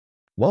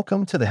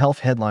Welcome to the Health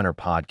Headliner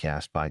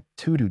podcast by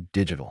Tudu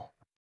Digital.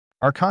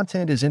 Our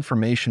content is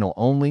informational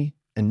only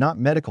and not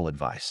medical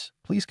advice.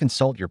 Please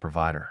consult your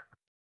provider.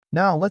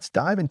 Now, let's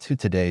dive into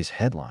today's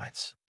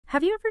headlines.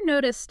 Have you ever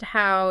noticed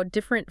how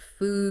different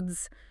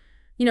foods,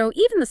 even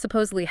the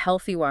supposedly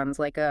healthy ones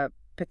like a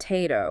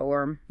potato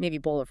or maybe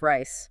bowl of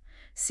rice,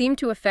 seem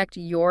to affect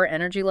your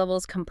energy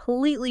levels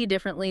completely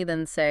differently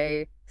than,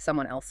 say,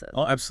 someone else's?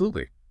 Oh,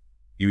 absolutely.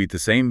 You eat the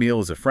same meal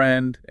as a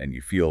friend and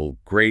you feel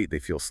great, they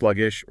feel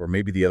sluggish, or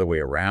maybe the other way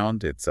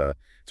around. It's a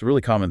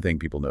really common thing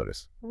people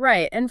notice.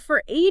 Right. And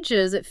for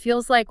ages, it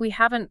feels like we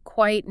haven't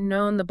quite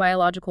known the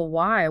biological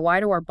why. Why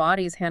do our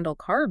bodies handle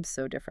carbs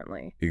so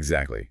differently?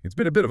 Exactly. It's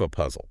been a bit of a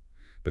puzzle.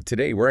 But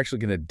today we're actually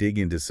going to dig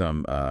into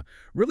some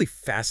really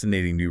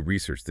fascinating new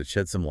research that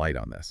sheds some light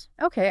on this.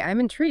 Okay, I'm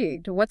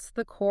intrigued. What's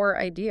the core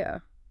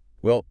idea?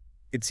 Well,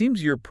 it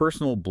seems your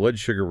personal blood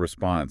sugar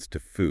response to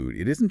food,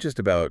 it isn't just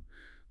about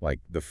like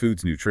the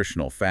food's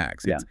nutritional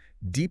facts. Yeah. It's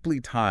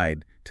deeply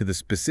tied to the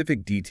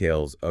specific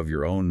details of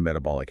your own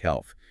metabolic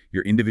health,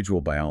 your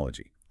individual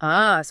biology.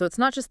 Ah, so it's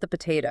not just the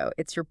potato.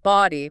 It's your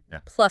body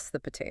plus the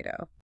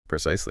potato.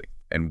 Precisely.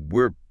 And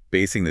we're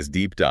basing this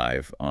deep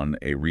dive on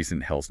a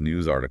recent health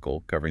news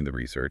article covering the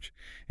research,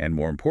 and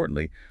more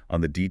importantly,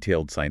 on the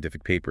detailed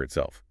scientific paper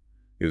itself.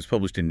 It was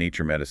published in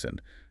Nature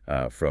Medicine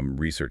from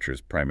researchers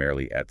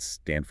primarily at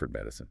Stanford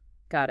Medicine.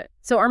 Got it.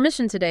 So our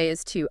mission today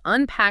is to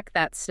unpack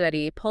that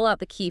study, pull out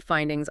the key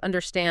findings,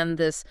 understand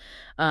this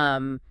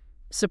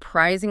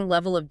surprising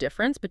level of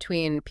difference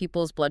between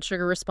people's blood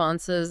sugar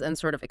responses, and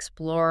sort of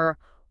explore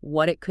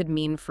what it could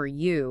mean for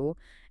you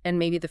and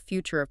maybe the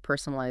future of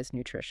personalized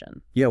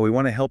nutrition. Yeah, we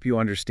want to help you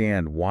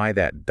understand why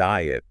that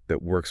diet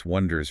that works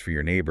wonders for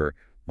your neighbor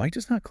might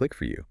just not click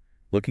for you.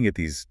 Looking at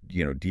these,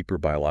 deeper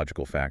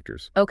biological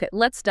factors. Okay,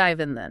 let's dive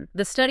in then.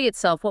 The study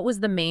itself, what was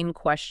the main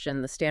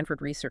question the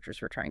Stanford researchers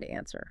were trying to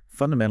answer?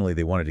 Fundamentally,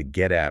 they wanted to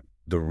get at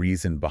the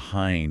reason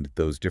behind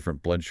those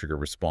different blood sugar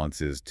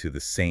responses to the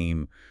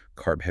same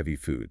carb-heavy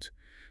foods.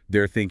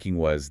 Their thinking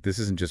was, this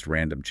isn't just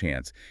random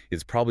chance.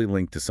 It's probably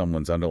linked to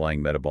someone's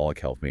underlying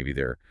metabolic health, maybe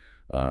their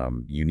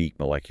unique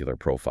molecular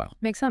profile.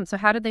 Makes sense. So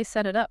how did they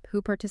set it up?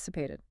 Who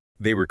participated?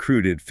 They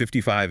recruited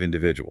 55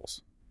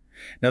 individuals.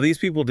 Now, these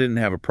people didn't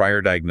have a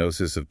prior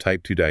diagnosis of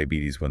type 2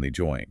 diabetes when they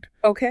joined.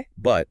 Okay.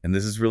 But, and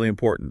this is really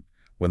important,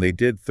 when they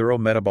did thorough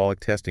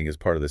metabolic testing as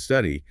part of the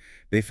study,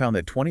 they found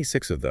that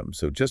 26 of them,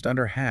 so just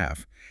under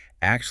half,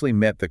 actually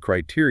met the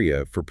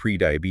criteria for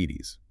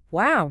prediabetes.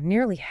 Wow,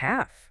 nearly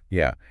half.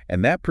 Yeah,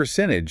 and that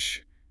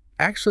percentage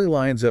actually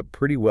lines up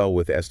pretty well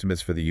with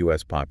estimates for the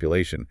U.S.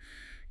 population.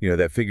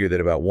 That figure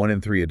that about 1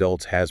 in 3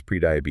 adults has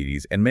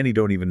prediabetes, and many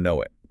don't even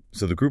know it.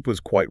 So the group was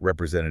quite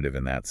representative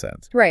in that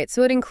sense. Right.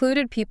 So it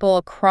included people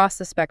across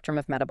the spectrum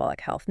of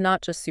metabolic health,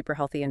 not just super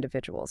healthy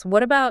individuals.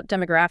 What about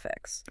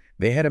demographics?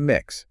 They had a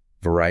mix.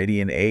 Variety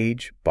in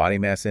age, body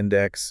mass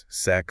index,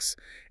 sex,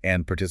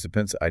 and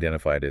participants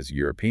identified as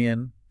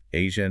European,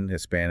 Asian,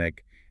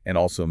 Hispanic, and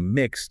also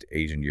mixed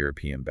Asian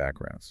European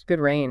backgrounds. Good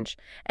range.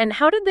 And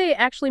how did they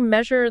actually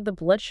measure the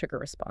blood sugar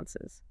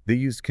responses? They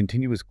used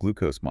continuous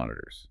glucose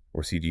monitors,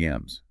 or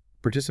CGMs.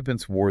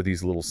 Participants wore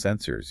these little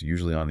sensors,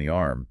 usually on the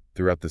arm,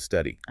 throughout the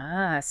study.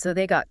 Ah, so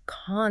they got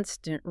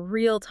constant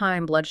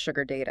real-time blood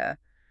sugar data,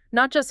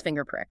 not just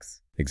finger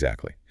pricks.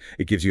 Exactly.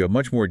 It gives you a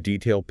much more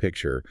detailed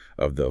picture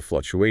of the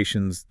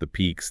fluctuations, the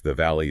peaks, the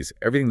valleys,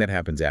 everything that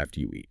happens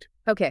after you eat.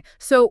 Okay,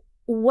 so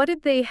what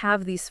did they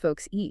have these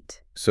folks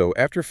eat? So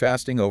after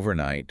fasting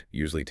overnight,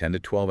 usually 10 to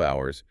 12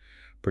 hours,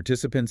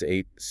 participants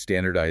ate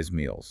standardized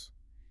meals.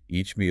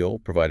 Each meal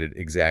provided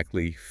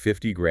exactly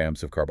 50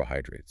 grams of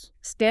carbohydrates.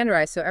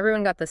 Standardized, so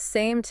everyone got the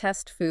same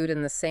test food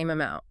in the same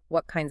amount.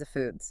 What kinds of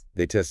foods?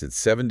 They tested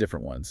 7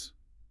 different ones: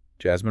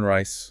 jasmine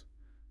rice,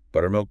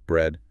 buttermilk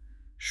bread,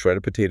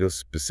 shredded potatoes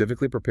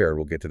specifically prepared,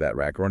 we'll get to that,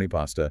 macaroni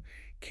pasta,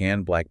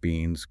 canned black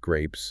beans,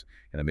 grapes,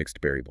 and a mixed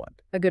berry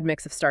blend. A good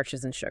mix of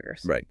starches and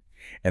sugars. Right.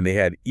 And they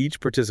had each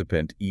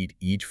participant eat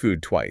each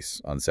food twice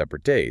on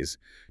separate days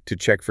to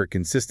check for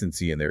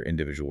consistency in their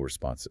individual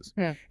responses.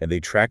 And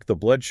they tracked the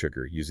blood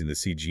sugar using the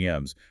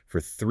CGMs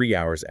for 3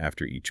 hours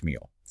after each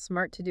meal.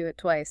 Smart to do it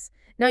twice.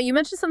 Now, you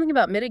mentioned something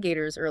about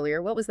mitigators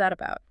earlier. What was that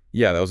about?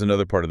 Yeah, that was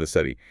another part of the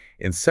study.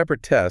 In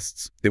separate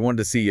tests, they wanted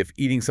to see if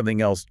eating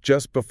something else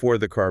just before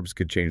the carbs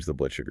could change the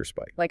blood sugar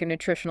spike. Like a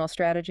nutritional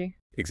strategy?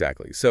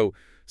 Exactly. So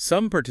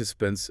some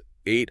participants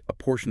ate a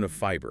portion of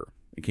fiber.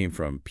 It came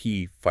from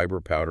pea fiber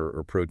powder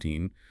or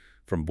protein,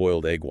 from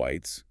boiled egg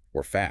whites,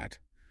 or fat,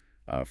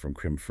 from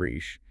creme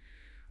fraiche,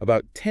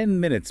 about 10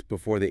 minutes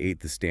before they ate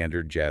the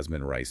standard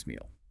jasmine rice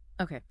meal.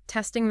 Okay,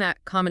 testing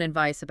that common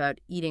advice about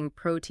eating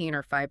protein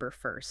or fiber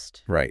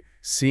first. Right.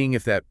 Seeing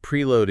if that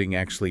preloading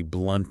actually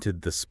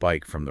blunted the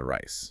spike from the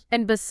rice.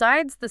 And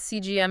besides the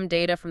CGM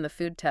data from the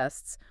food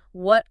tests,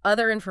 what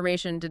other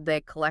information did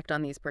they collect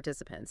on these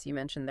participants? You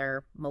mentioned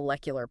their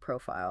molecular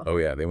profile. Oh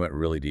yeah, they went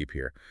really deep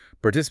here.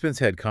 Participants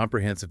had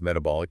comprehensive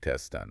metabolic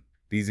tests done.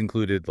 These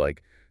included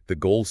like the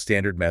gold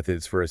standard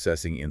methods for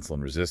assessing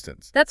insulin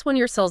resistance. That's when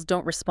your cells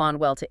don't respond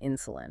well to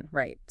insulin,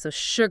 right? So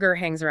sugar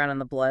hangs around in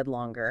the blood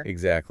longer.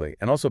 Exactly.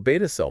 And also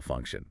beta cell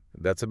function.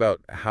 That's about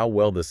how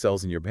well the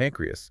cells in your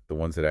pancreas, the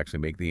ones that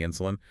actually make the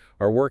insulin,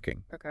 are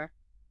working. Okay.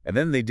 And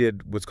then they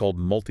did what's called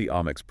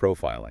multi-omics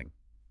profiling.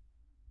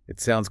 It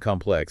sounds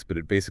complex, but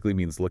it basically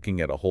means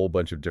looking at a whole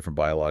bunch of different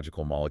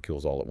biological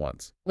molecules all at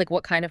once. Like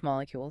what kind of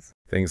molecules?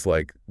 Things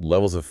like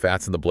levels of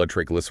fats in the blood,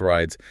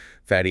 triglycerides,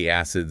 fatty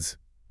acids,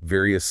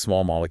 various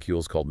small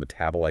molecules called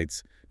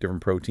metabolites,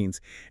 different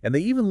proteins. And they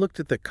even looked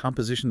at the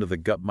composition of the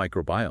gut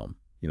microbiome,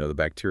 the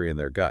bacteria in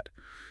their gut,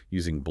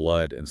 using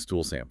blood and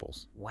stool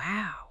samples.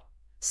 Wow.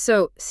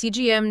 So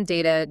CGM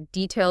data,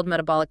 detailed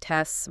metabolic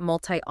tests,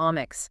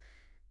 multi-omics,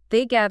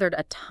 they gathered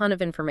a ton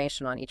of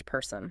information on each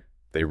person.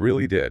 They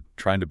really did,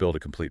 trying to build a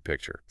complete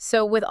picture.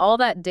 So with all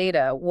that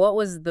data, what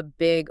was the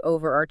big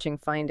overarching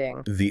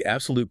finding? The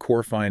absolute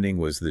core finding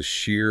was the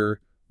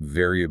sheer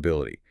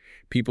variability.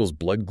 People's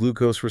blood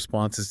glucose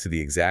responses to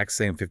the exact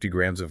same 50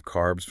 grams of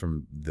carbs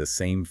from the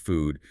same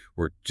food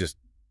were just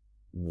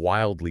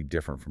wildly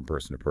different from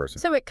person to person.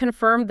 So it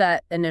confirmed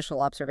that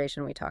initial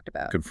observation we talked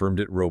about. Confirmed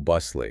it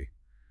robustly.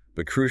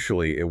 But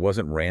crucially, it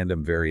wasn't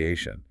random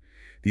variation.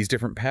 These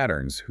different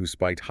patterns, who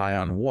spiked high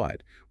on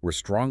what, were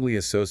strongly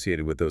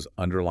associated with those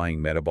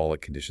underlying metabolic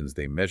conditions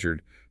they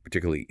measured,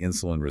 particularly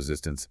insulin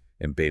resistance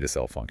and beta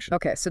cell function.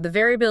 Okay, so the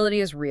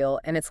variability is real,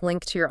 and it's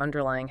linked to your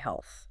underlying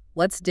health.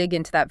 Let's dig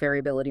into that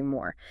variability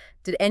more.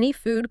 Did any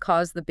food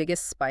cause the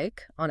biggest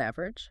spike on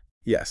average?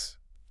 Yes.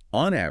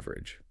 On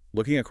average,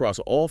 looking across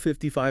all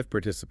 55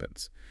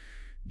 participants,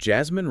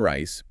 jasmine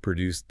rice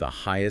produced the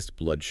highest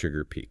blood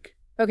sugar peak.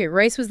 Okay,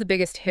 rice was the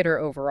biggest hitter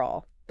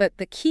overall. But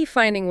the key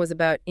finding was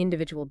about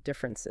individual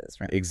differences,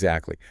 right?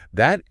 Exactly.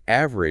 That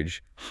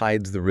average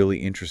hides the really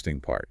interesting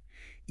part.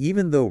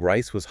 Even though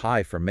rice was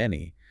high for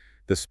many,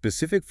 the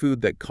specific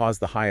food that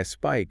caused the highest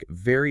spike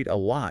varied a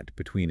lot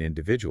between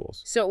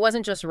individuals. So it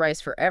wasn't just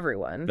rice for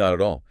everyone. Not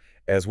at all.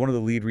 As one of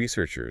the lead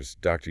researchers,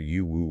 Dr.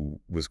 Yu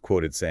Wu, was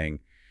quoted saying,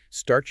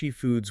 starchy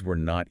foods were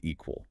not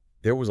equal.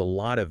 There was a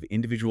lot of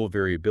individual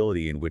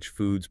variability in which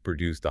foods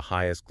produced the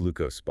highest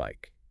glucose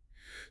spike.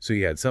 So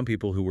you had some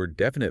people who were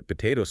definite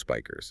potato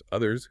spikers,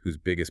 others whose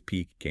biggest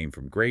peak came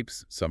from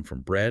grapes, some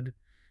from bread.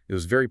 It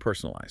was very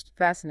personalized.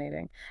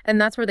 Fascinating.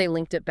 And that's where they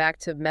linked it back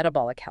to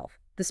metabolic health.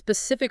 The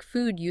specific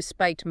food you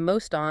spiked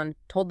most on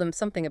told them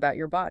something about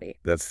your body.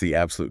 That's the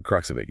absolute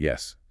crux of it,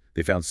 yes.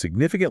 They found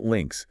significant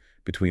links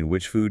between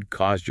which food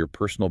caused your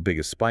personal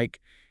biggest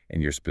spike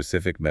and your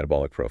specific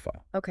metabolic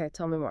profile. Okay,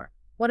 tell me more.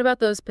 What about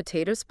those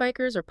potato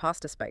spikers or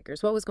pasta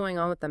spikers? What was going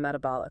on with them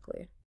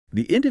metabolically?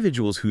 The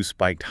individuals who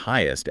spiked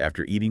highest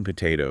after eating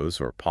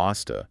potatoes or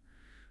pasta,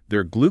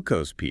 their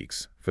glucose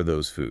peaks for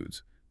those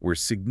foods were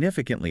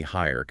significantly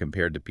higher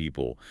compared to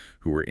people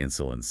who were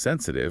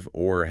insulin-sensitive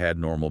or had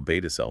normal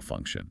beta cell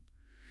function.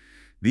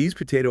 These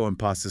potato and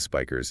pasta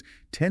spikers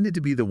tended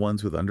to be the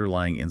ones with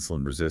underlying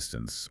insulin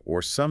resistance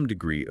or some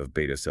degree of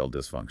beta cell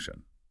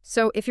dysfunction.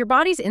 So if your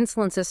body's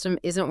insulin system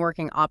isn't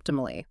working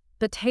optimally,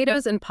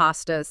 potatoes and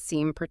pasta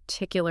seem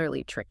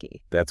particularly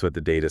tricky. That's what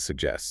the data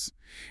suggests.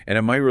 And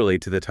it might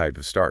relate to the type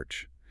of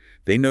starch.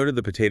 They noted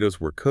the potatoes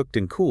were cooked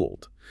and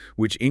cooled,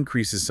 which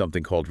increases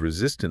something called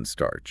resistant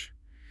starch.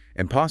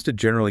 And pasta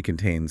generally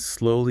contains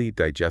slowly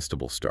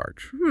digestible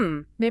starch.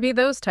 Maybe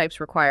those types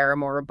require a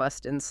more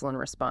robust insulin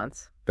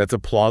response. That's a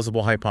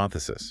plausible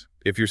hypothesis.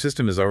 If your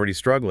system is already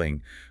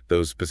struggling,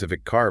 those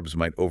specific carbs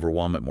might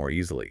overwhelm it more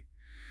easily.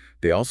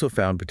 They also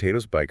found potato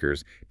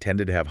spikers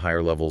tended to have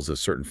higher levels of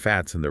certain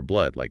fats in their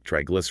blood, like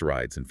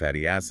triglycerides and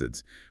fatty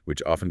acids,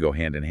 which often go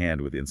hand in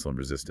hand with insulin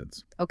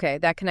resistance. Okay,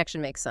 that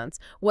connection makes sense.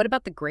 What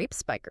about the grape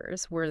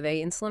spikers? Were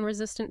they insulin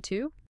resistant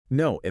too?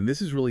 No, and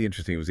this is really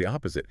interesting. It was the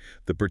opposite.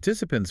 The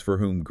participants for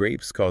whom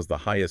grapes caused the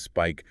highest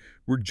spike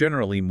were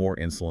generally more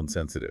insulin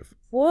sensitive.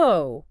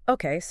 Whoa.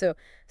 Okay, so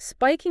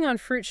spiking on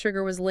fruit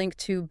sugar was linked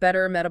to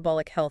better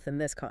metabolic health in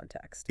this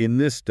context. In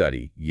this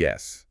study,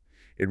 yes.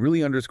 It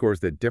really underscores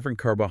that different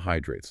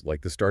carbohydrates,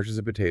 like the starches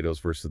of potatoes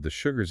versus the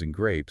sugars in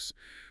grapes,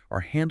 are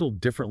handled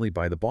differently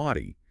by the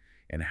body,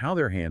 and how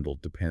they're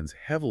handled depends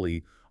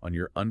heavily on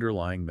your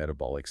underlying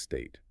metabolic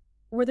state.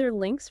 Were there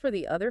links for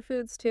the other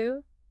foods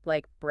too,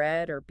 like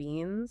bread or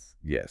beans?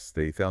 Yes,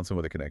 they found some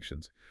of the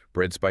connections.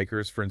 Bread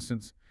spikers, for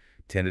instance,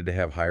 tended to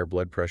have higher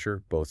blood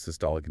pressure, both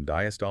systolic and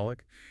diastolic,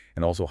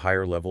 and also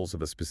higher levels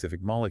of a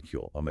specific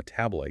molecule, a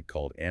metabolite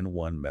called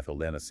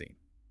N1-methyladenosine.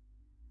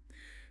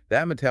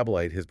 That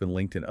metabolite has been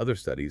linked in other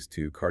studies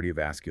to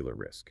cardiovascular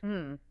risk.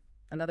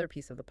 Another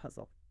piece of the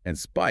puzzle. And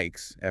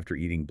spikes, after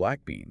eating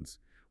black beans,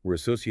 were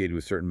associated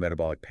with certain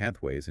metabolic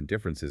pathways and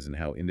differences in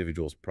how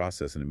individuals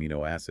process an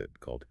amino acid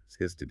called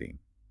histidine.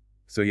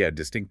 So yeah,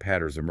 distinct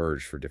patterns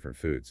emerged for different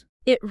foods.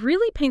 It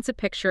really paints a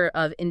picture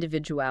of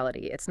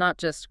individuality. It's not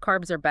just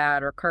carbs are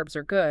bad or carbs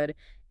are good.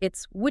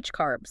 It's which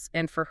carbs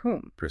and for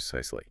whom.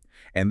 Precisely.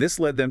 And this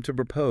led them to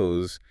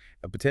propose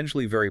a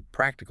potentially very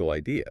practical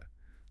idea,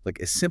 like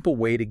a simple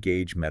way to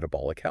gauge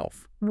metabolic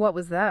health. What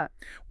was that?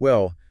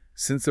 Well,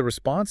 Since the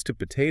response to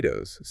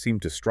potatoes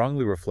seemed to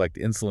strongly reflect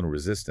insulin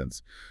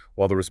resistance,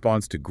 while the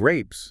response to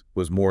grapes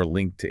was more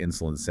linked to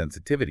insulin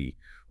sensitivity,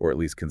 or at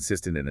least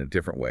consistent in a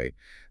different way,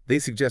 they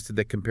suggested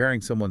that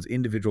comparing someone's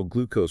individual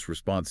glucose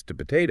response to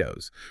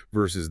potatoes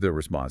versus their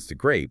response to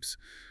grapes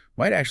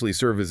might actually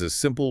serve as a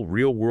simple,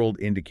 real-world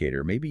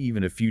indicator, maybe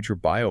even a future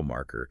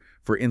biomarker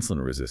for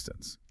insulin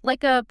resistance.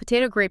 Like a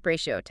potato-grape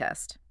ratio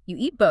test. You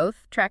eat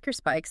both, track your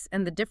spikes,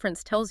 and the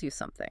difference tells you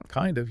something.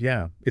 Kind of,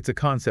 yeah. It's a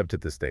concept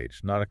at this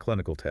stage, not a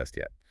clinical test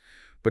yet.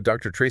 But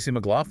Dr. Tracy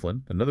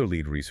McLaughlin, another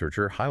lead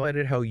researcher,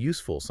 highlighted how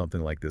useful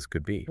something like this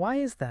could be. Why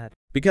is that?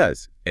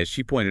 Because, as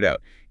she pointed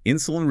out,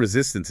 insulin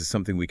resistance is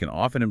something we can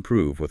often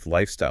improve with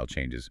lifestyle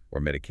changes or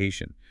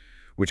medication,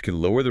 which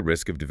can lower the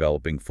risk of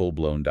developing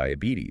full-blown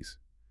diabetes.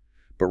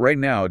 But right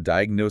now,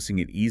 diagnosing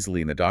it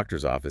easily in the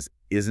doctor's office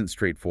isn't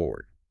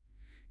straightforward.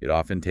 It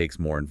often takes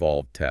more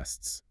involved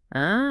tests.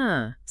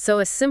 Ah, so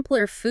a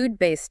simpler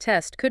food-based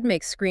test could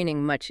make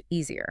screening much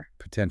easier.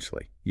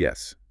 Potentially,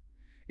 yes.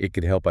 It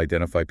could help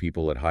identify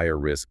people at higher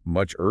risk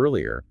much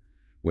earlier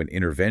when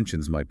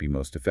interventions might be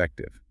most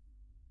effective.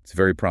 It's a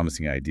very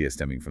promising idea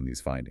stemming from these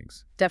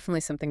findings.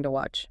 Definitely something to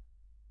watch.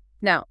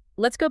 Now,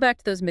 let's go back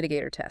to those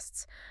mitigator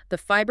tests. The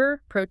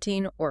fiber,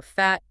 protein, or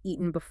fat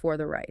eaten before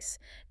the rice.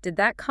 Did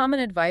that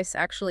common advice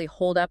actually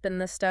hold up in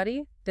this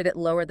study? Did it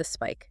lower the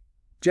spike?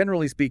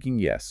 Generally speaking,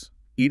 yes.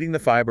 Eating the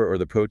fiber or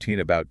the protein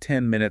about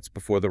 10 minutes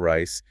before the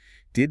rice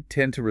did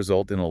tend to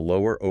result in a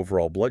lower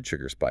overall blood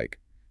sugar spike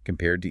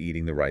compared to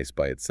eating the rice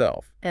by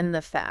itself. And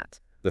the fat?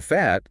 The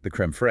fat, the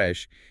crème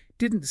fraîche,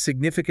 didn't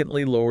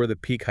significantly lower the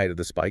peak height of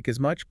the spike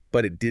as much,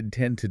 but it did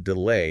tend to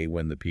delay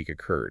when the peak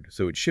occurred,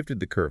 so it shifted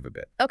the curve a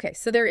bit. Okay,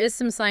 so there is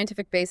some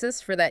scientific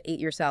basis for that eat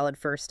your salad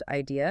first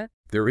idea.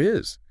 There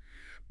is.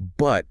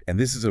 But, and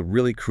this is a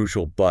really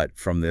crucial but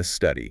from this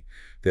study,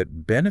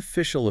 that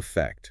beneficial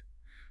effect,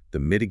 the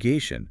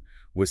mitigation,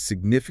 was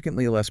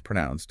significantly less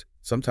pronounced,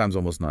 sometimes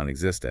almost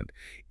non-existent,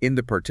 in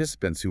the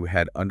participants who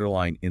had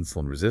underlying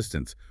insulin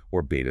resistance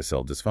or beta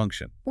cell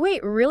dysfunction.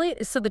 Wait, really?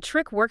 So the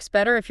trick works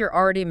better if you're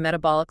already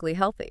metabolically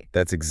healthy?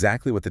 That's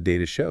exactly what the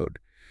data showed.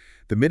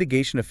 The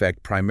mitigation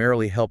effect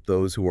primarily helped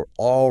those who were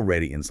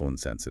already insulin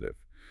sensitive.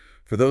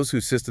 For those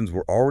whose systems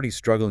were already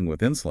struggling with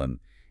insulin,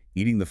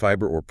 eating the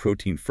fiber or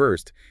protein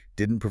first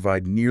didn't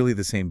provide nearly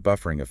the same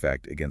buffering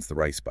effect against the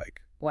rice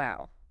spike.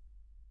 Wow.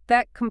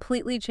 That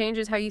completely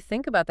changes how you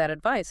think about that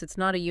advice. It's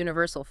not a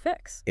universal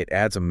fix. It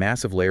adds a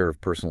massive layer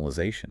of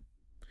personalization.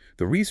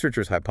 The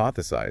researchers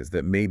hypothesized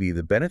that maybe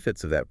the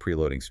benefits of that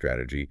preloading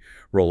strategy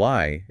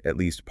rely, at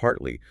least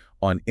partly,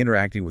 on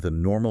interacting with a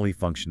normally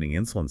functioning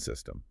insulin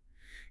system.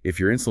 If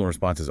your insulin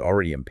response is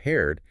already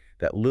impaired,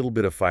 that little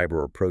bit of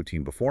fiber or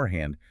protein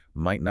beforehand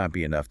might not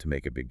be enough to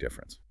make a big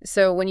difference.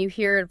 So when you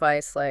hear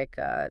advice like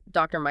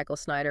Dr. Michael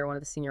Snyder, one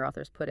of the senior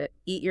authors, put it,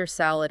 eat your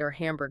salad or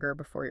hamburger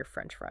before your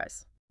French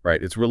fries.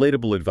 Right, it's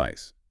relatable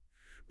advice.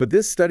 But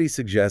this study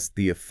suggests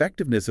the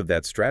effectiveness of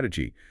that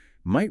strategy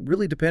might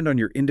really depend on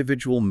your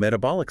individual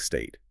metabolic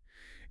state.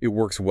 It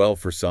works well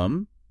for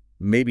some,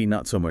 maybe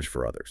not so much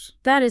for others.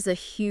 That is a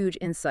huge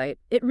insight.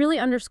 It really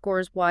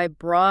underscores why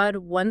broad,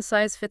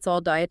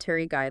 one-size-fits-all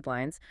dietary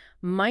guidelines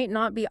might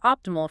not be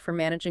optimal for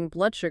managing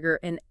blood sugar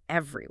in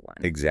everyone.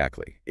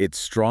 Exactly. It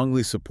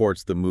strongly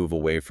supports the move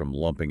away from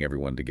lumping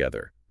everyone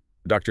together.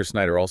 Dr.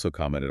 Snyder also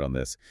commented on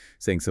this,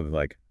 saying something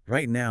like,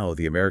 right now,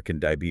 the American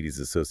Diabetes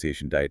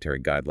Association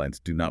dietary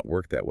guidelines do not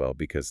work that well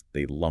because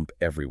they lump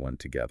everyone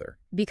together.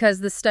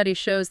 Because the study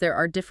shows there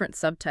are different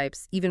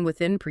subtypes even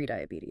within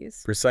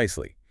prediabetes.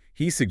 Precisely.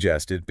 He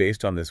suggested,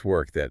 based on this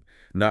work, that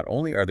not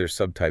only are there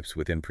subtypes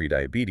within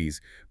prediabetes,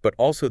 but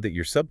also that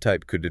your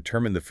subtype could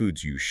determine the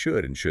foods you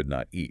should and should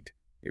not eat.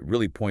 It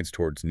really points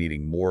towards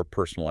needing more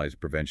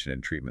personalized prevention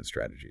and treatment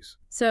strategies.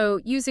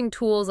 So using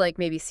tools like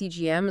maybe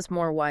CGMs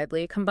more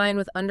widely, combined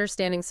with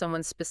understanding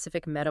someone's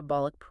specific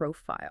metabolic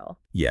profile.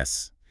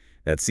 Yes,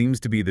 that seems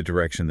to be the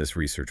direction this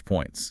research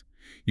points.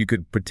 You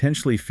could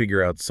potentially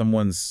figure out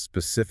someone's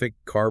specific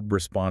carb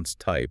response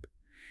type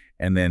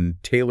and then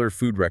tailor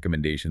food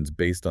recommendations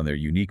based on their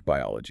unique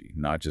biology,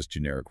 not just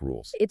generic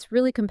rules. It's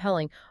really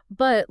compelling,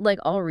 but like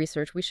all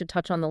research, we should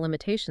touch on the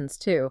limitations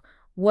too.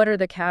 What are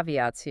the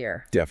caveats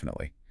here?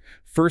 Definitely.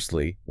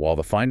 Firstly, while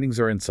the findings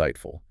are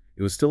insightful,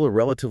 it was still a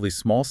relatively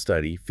small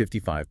study,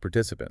 55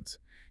 participants.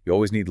 You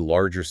always need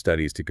larger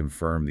studies to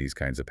confirm these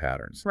kinds of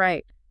patterns.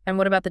 Right. And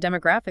what about the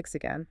demographics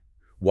again?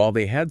 While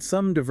they had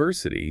some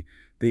diversity,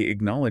 they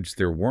acknowledged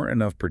there weren't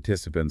enough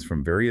participants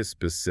from various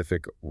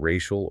specific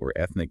racial or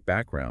ethnic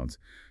backgrounds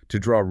to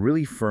draw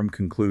really firm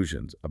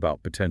conclusions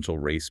about potential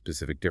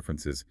race-specific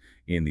differences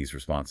in these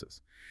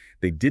responses.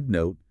 They did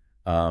note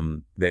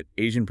that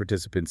Asian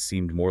participants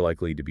seemed more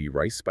likely to be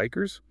rice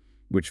spikers,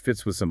 which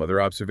fits with some other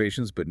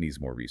observations but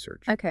needs more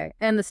research. Okay,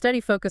 and the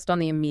study focused on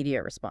the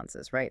immediate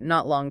responses, right?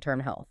 Not long-term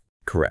health.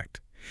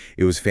 Correct.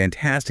 It was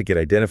fantastic at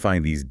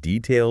identifying these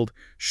detailed,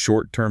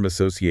 short-term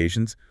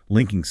associations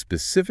linking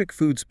specific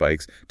food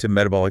spikes to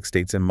metabolic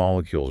states and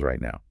molecules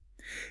right now.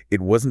 It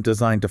wasn't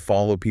designed to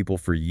follow people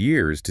for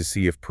years to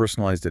see if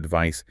personalized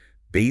advice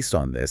based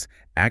on this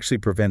actually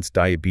prevents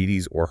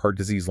diabetes or heart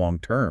disease long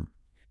term.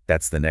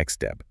 That's the next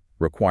step,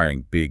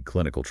 requiring big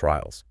clinical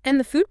trials. And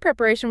the food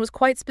preparation was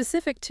quite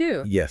specific,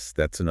 too. Yes,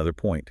 that's another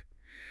point.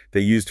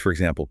 They used, for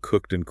example,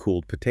 cooked and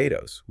cooled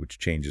potatoes, which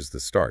changes the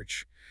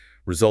starch.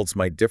 Results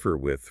might differ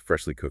with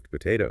freshly cooked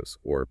potatoes,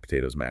 or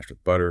potatoes mashed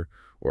with butter,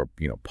 or,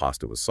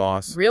 pasta with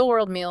sauce.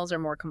 Real-world meals are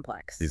more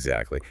complex.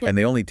 Exactly. And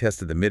they only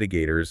tested the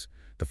mitigators,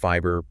 the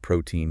fiber,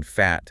 protein,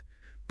 fat,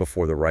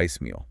 before the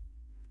rice meal.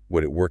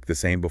 Would it work the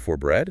same before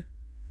bread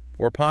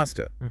or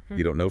pasta?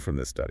 You don't know from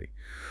this study.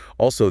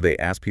 Also, they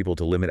asked people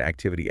to limit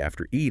activity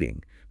after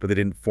eating, but they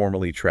didn't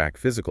formally track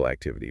physical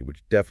activity, which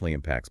definitely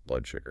impacts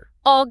blood sugar.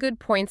 All good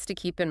points to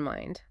keep in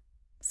mind.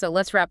 So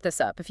let's wrap this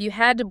up. If you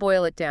had to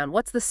boil it down,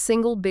 what's the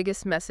single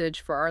biggest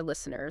message for our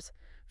listeners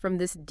from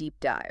this deep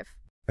dive?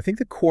 I think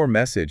the core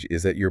message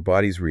is that your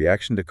body's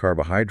reaction to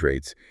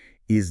carbohydrates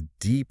is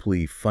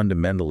deeply,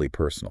 fundamentally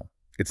personal.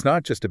 It's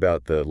not just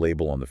about the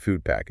label on the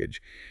food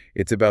package.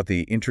 It's about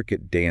the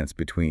intricate dance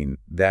between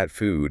that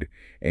food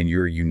and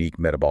your unique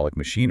metabolic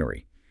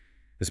machinery,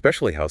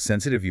 especially how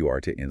sensitive you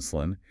are to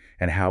insulin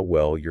and how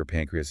well your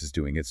pancreas is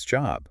doing its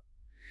job.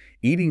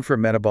 Eating for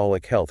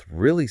metabolic health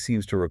really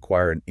seems to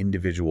require an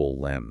individual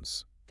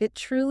lens. It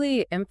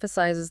truly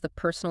emphasizes the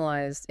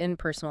personalized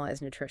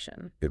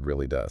nutrition. It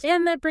really does.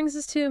 And that brings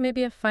us to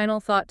maybe a final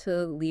thought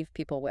to leave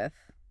people with,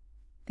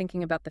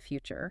 thinking about the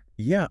future.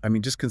 Yeah,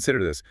 just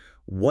consider this.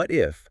 What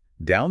if,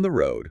 down the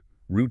road,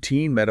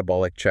 routine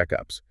metabolic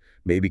checkups,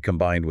 maybe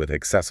combined with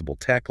accessible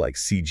tech like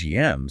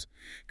CGMs,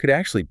 could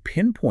actually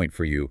pinpoint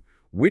for you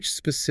which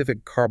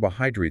specific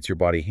carbohydrates your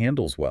body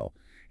handles well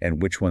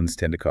and which ones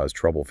tend to cause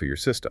trouble for your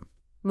system?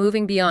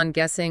 Moving beyond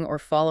guessing or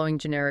following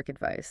generic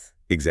advice.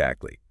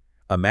 Exactly.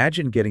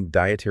 Imagine getting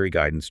dietary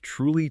guidance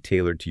truly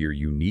tailored to your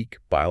unique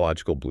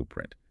biological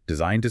blueprint,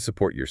 designed to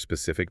support your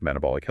specific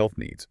metabolic health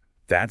needs.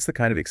 That's the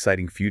kind of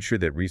exciting future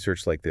that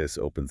research like this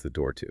opens the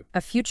door to. A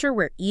future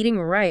where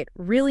eating right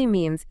really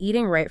means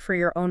eating right for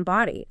your own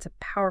body. It's a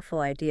powerful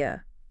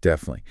idea.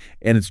 Definitely.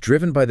 And it's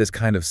driven by this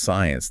kind of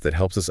science that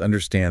helps us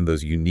understand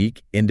those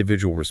unique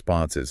individual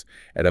responses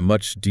at a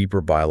much deeper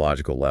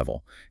biological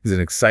level. It's an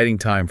exciting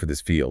time for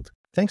this field.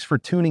 Thanks for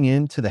tuning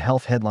in to the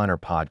Health Headliner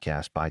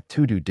podcast by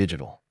To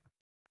Digital.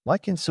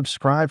 Like and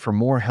subscribe for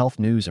more health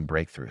news and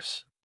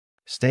breakthroughs.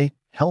 Stay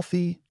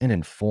healthy and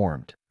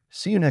informed.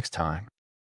 See you next time.